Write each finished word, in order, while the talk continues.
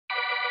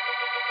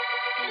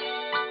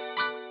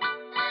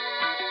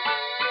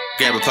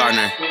Grab a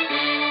partner.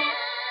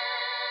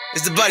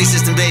 It's the buddy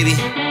system, baby.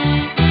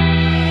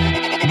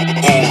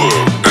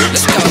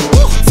 Let's go.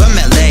 From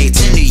LA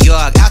to New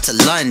York, out to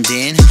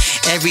London.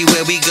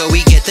 Everywhere we go,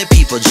 we get the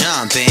people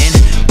jumping.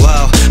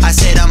 Whoa, I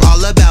said I'm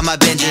all about my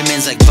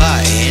Benjamins like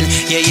Button.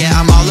 Yeah,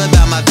 I'm all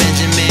about my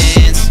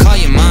Benjamins. Call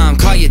your mom,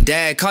 call your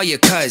dad, call your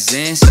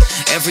cousins.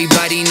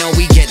 Everybody know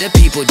we get the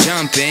people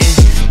jumping.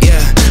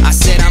 Yeah, I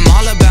said I'm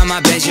all about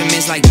my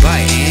Benjamins like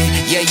Button.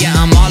 Yeah,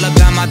 I'm all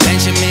about my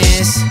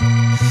Benjamins.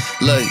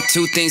 Look,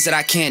 two things that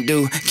I can't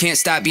do. Can't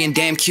stop being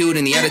damn cute,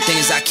 and the other thing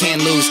is I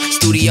can't lose.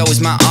 Studio is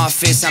my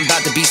office, I'm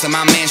about to beast on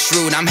my man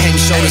Shrewd. I'm head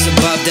and shoulders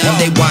above them,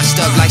 they washed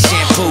up like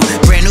shampoo.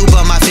 Brand new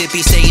but my fit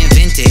be staying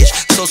vintage.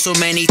 So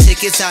many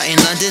tickets out in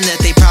London that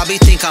they probably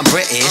think I'm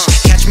British.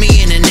 Catch me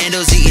in the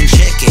Nando's eating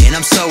chicken,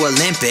 I'm so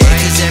Olympic.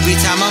 Cause every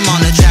time I'm on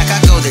the track I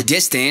go the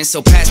distance.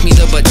 So pass me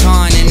the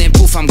baton and then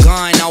poof I'm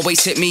gone. Always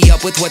hit me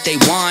up with what they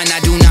want,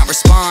 I do not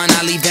respond.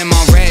 I leave them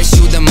on red,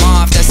 shoot them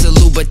off, that's a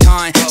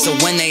Louboutin. So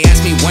when they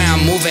ask me where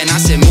I'm moving, I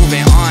said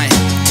moving on.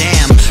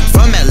 Damn,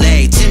 from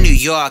LA to New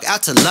York,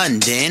 out to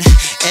London.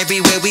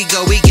 Everywhere we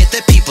go, we get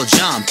the people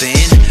jumping.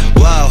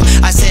 Whoa,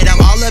 I said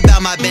I'm all about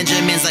my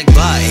Benjamins like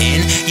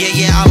Button.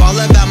 Yeah, I'm all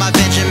about my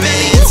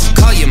Benjamins.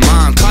 Call your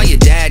mom, call your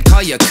dad,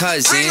 call your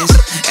cousins.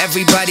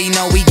 Everybody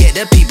know we get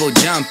the people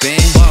jumping.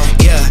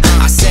 Yeah,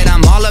 I said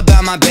I'm all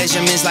about my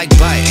Benjamins like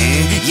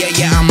Button.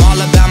 Yeah, I'm all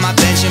about my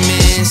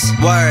Benjamins.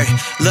 Word,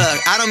 look,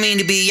 I don't mean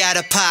to be out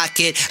of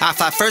pocket. I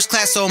fly first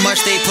class so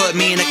much they put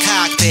me in a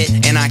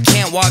cockpit. And I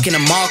can't walk in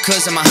the mall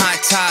cause I'm a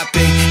hot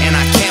topic. And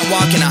I can't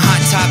walk in a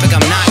hot topic,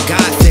 I'm not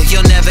gothic.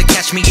 You'll never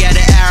catch me at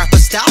an Arab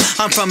style.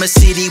 I'm from a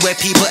city where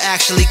people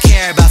actually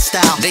care about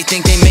style. They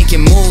think they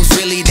making moves,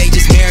 really they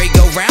just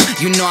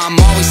merry-go-round. You know I'm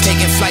always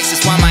taking flights,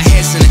 that's why my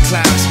head's in the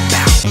clouds.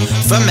 Bow.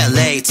 From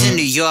LA to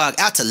New York,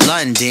 out to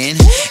London.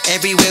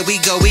 Everywhere we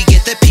go, we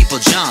get the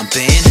people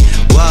jumping.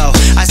 Whoa,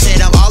 I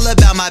said I'm all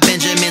about my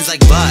Benjamins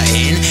like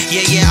Button.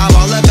 Yeah, I'm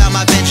all about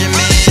my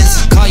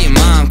Benjamins. Call your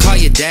mom, call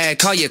your dad,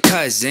 call your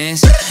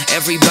cousins.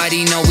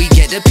 Everybody know we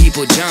get the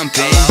people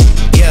jumping.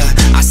 Yeah,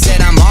 I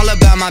said I'm all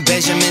about my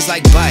Benjamins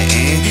like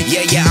Button.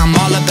 Yeah, I'm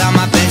all about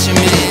my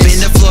Benjamins.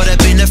 Been to Florida,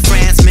 been to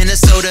France,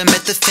 Minnesota,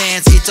 met the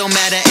fans. It don't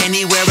matter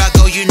anywhere I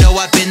go, you know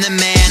I've been the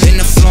man. Been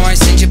to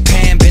Florence and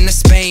Japan, been to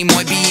Spain,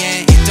 muy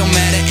bien. It don't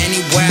matter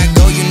anywhere I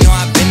go, you know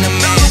I've been the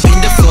man. Been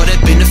to Florida,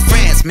 been to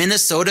France,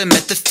 Minnesota,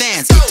 met the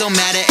fans. It don't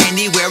matter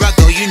anywhere I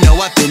go, you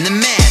know I've been the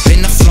man.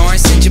 Been to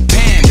Florence and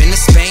Japan, been to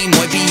Spain,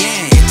 muy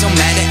bien. It don't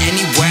matter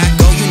anywhere I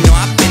go, you know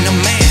I've been the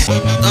man.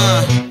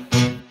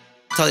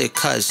 Tell your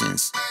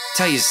cousins.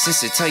 Tell your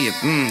sister, tell your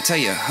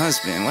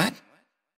husband, what?